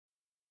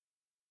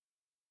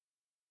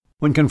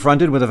When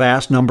confronted with a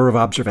vast number of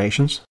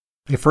observations,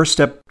 a first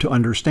step to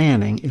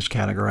understanding is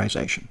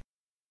categorization.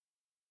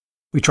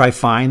 We try to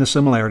find the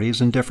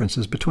similarities and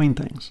differences between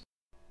things.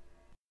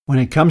 When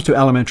it comes to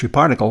elementary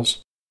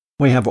particles,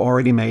 we have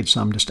already made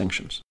some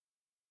distinctions.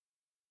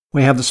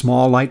 We have the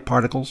small light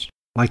particles,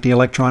 like the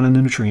electron and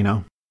the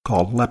neutrino,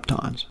 called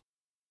leptons.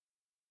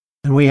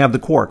 And we have the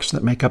quarks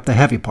that make up the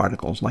heavy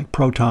particles, like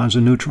protons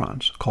and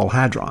neutrons, called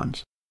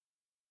hadrons.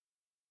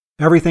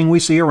 Everything we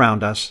see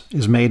around us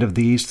is made of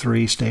these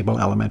three stable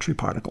elementary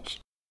particles: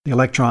 the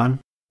electron,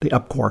 the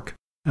up quark,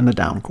 and the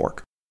down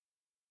quark.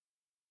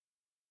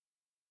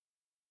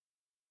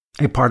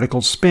 A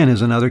particle's spin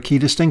is another key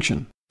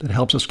distinction that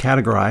helps us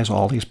categorize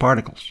all these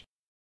particles.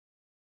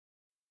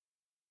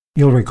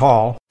 You'll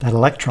recall that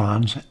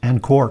electrons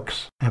and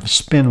quarks have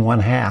spin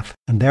 1/2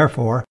 and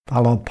therefore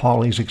follow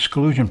Pauli's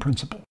exclusion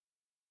principle.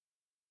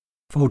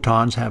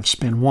 Photons have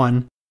spin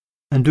 1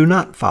 and do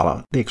not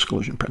follow the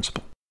exclusion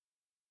principle.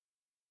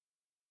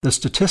 The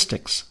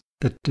statistics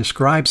that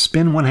describe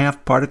spin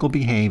 1/2 particle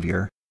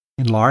behavior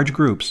in large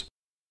groups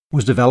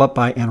was developed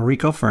by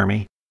Enrico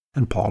Fermi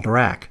and Paul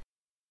Dirac.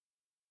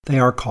 They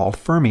are called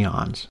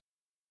fermions,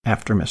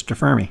 after Mr.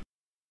 Fermi.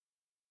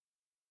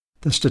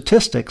 The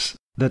statistics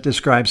that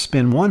describe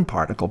spin 1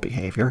 particle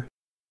behavior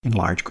in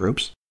large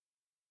groups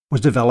was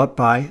developed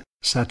by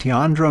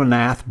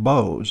Satyendranath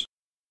Bose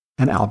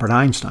and Albert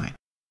Einstein.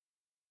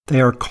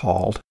 They are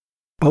called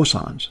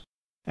bosons,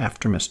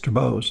 after Mr.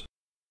 Bose.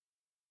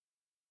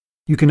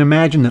 You can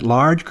imagine that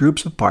large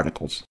groups of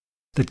particles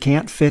that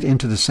can't fit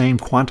into the same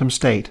quantum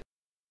state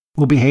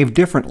will behave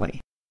differently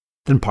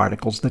than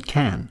particles that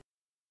can.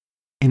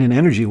 In an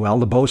energy well,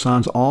 the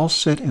bosons all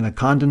sit in a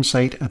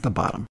condensate at the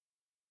bottom.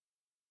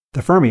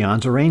 The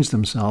fermions arrange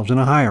themselves in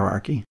a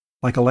hierarchy,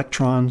 like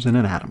electrons in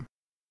an atom.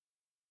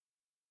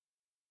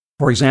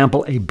 For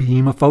example, a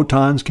beam of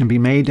photons can be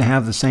made to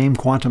have the same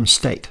quantum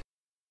state.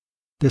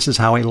 This is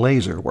how a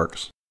laser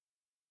works.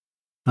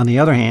 On the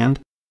other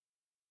hand,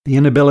 the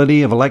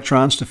inability of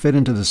electrons to fit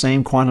into the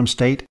same quantum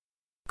state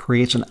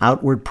creates an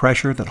outward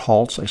pressure that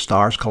halts a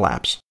star's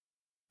collapse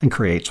and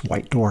creates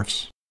white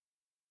dwarfs.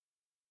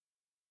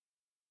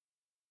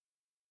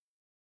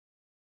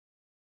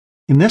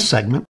 In this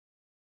segment,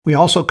 we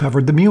also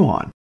covered the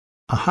muon,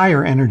 a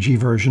higher energy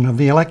version of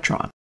the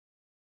electron.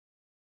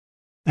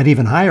 At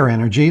even higher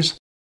energies,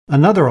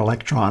 another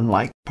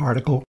electron-like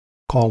particle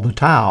called the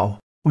tau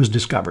was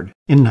discovered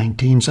in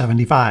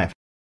 1975.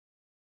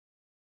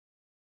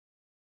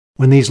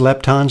 When these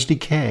leptons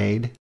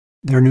decayed,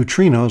 their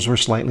neutrinos were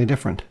slightly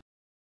different.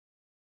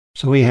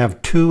 So we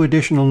have two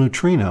additional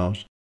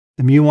neutrinos,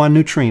 the muon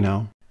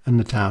neutrino and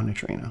the tau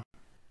neutrino,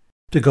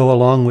 to go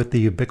along with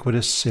the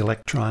ubiquitous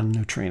electron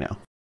neutrino.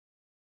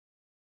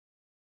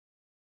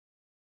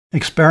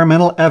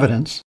 Experimental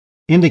evidence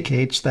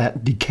indicates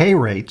that decay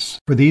rates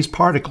for these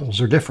particles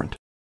are different.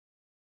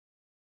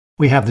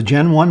 We have the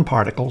Gen 1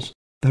 particles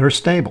that are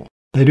stable.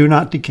 They do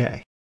not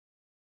decay.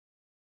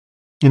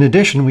 In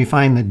addition, we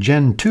find that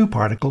Gen 2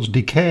 particles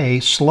decay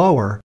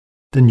slower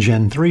than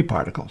Gen 3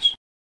 particles.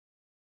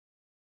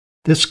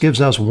 This gives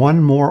us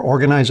one more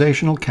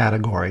organizational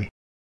category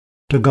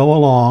to go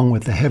along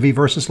with the heavy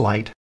versus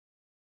light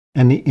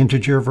and the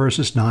integer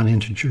versus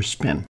non-integer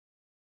spin.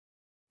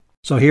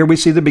 So here we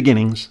see the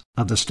beginnings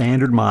of the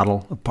standard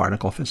model of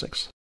particle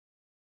physics.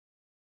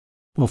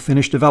 We'll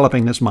finish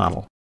developing this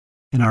model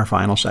in our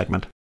final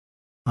segment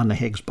on the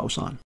Higgs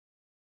boson.